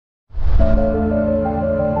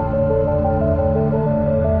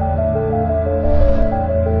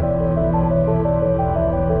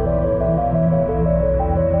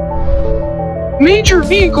Major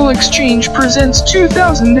Vehicle Exchange presents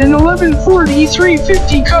 2011 Ford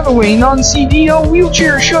E350 Cutaway Non-CDL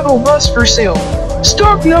Wheelchair Shuttle Bus for sale.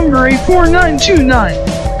 Stock number A4929.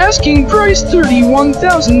 Asking price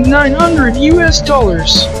 $31,900 US.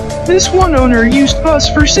 This one-owner used bus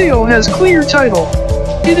for sale has clear title.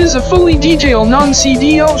 It is a fully detailed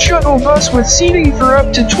non-CDL shuttle bus with seating for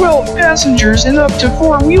up to 12 passengers and up to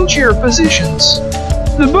 4 wheelchair positions.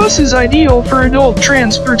 The bus is ideal for adult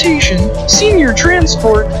transportation, senior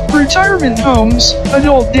transport, retirement homes,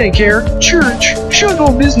 adult daycare, church,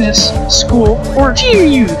 shuttle business, school, or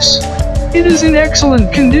team use. It is in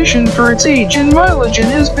excellent condition for its age and mileage and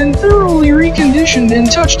has been thoroughly reconditioned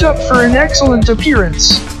and touched up for an excellent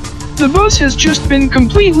appearance. The bus has just been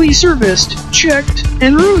completely serviced, checked,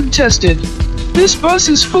 and road tested. This bus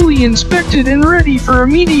is fully inspected and ready for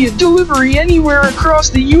immediate delivery anywhere across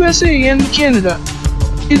the USA and Canada.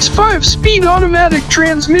 Its 5-speed automatic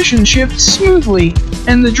transmission shifts smoothly,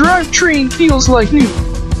 and the drivetrain feels like new.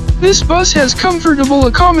 This bus has comfortable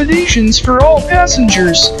accommodations for all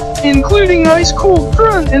passengers, including ice-cold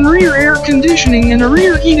front and rear air conditioning and a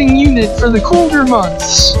rear heating unit for the colder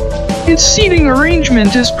months. Its seating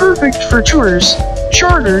arrangement is perfect for tours,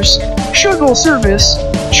 charters, shuttle service,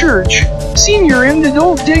 church, senior and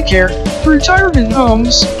adult daycare, retirement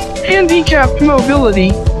homes, handicapped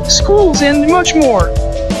mobility, schools and much more.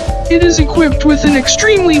 It is equipped with an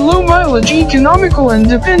extremely low-mileage, economical and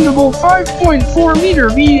dependable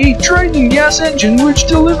 5.4-liter V8 Triton gas engine which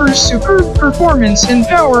delivers superb performance and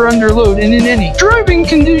power under load and in any driving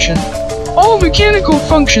condition. All mechanical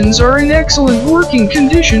functions are in excellent working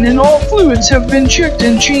condition and all fluids have been checked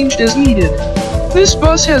and changed as needed. This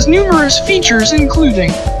bus has numerous features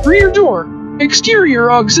including rear door, exterior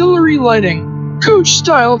auxiliary lighting,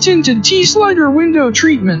 coach-style tinted T-slider window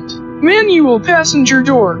treatment, manual passenger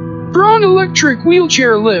door, Braun electric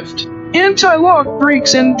wheelchair lift, anti-lock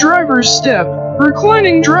brakes and driver's step,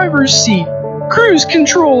 reclining driver's seat, cruise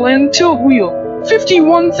control and tilt wheel,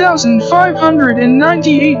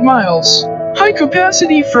 51,598 miles,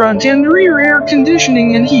 high-capacity front and rear air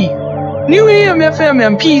conditioning and heat, new AM/FM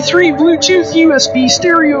MP3 Bluetooth USB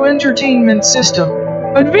stereo entertainment system,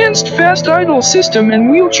 advanced fast idle system and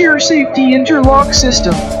wheelchair safety interlock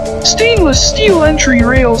system, stainless steel entry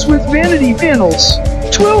rails with vanity panels,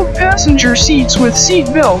 12 passenger seats with seat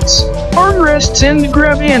belts, armrests and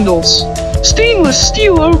grab handles, stainless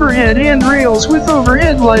steel overhead handrails with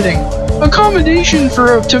overhead lighting, accommodation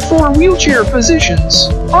for up to 4 wheelchair positions,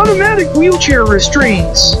 automatic wheelchair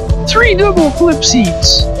restraints, 3 double flip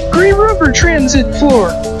seats, gray rubber transit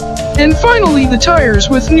floor. And finally the tires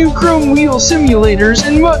with new chrome wheel simulators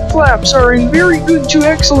and mud flaps are in very good to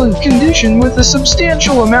excellent condition with a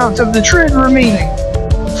substantial amount of the tread remaining.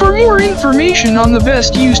 For more information on the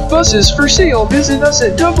best used buses for sale, visit us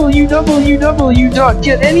at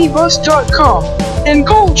www.getanybus.com and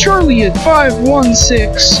call Charlie at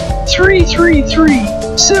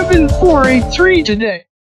 516-333-7483 today.